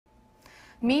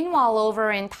Meanwhile,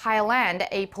 over in Thailand,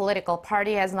 a political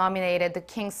party has nominated the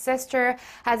king's sister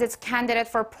as its candidate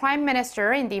for prime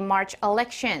minister in the March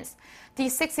elections. The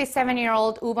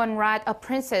 67-year-old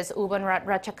Princess Ubolratana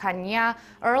Rajakanya,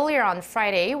 earlier on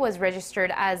Friday was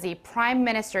registered as the prime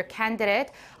minister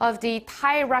candidate of the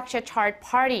Thai Raksa Chart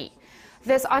Party.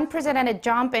 This unprecedented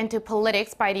jump into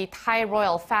politics by the Thai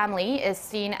royal family is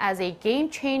seen as a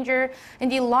game-changer in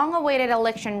the long-awaited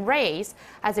election race,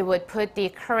 as it would put the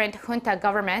current junta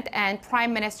government and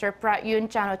Prime Minister Prayuth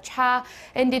Chan-ocha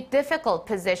in the difficult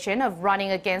position of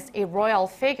running against a royal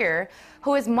figure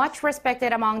who is much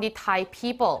respected among the Thai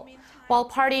people. While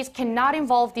parties cannot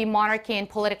involve the monarchy in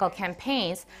political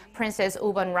campaigns, Princess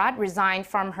Ubolratana resigned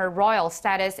from her royal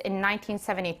status in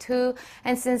 1972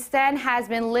 and since then has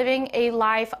been living a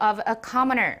life of a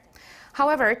commoner.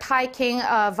 However, Thai King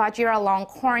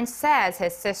Vajiralongkorn says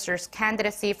his sister's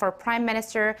candidacy for prime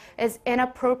minister is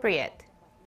inappropriate.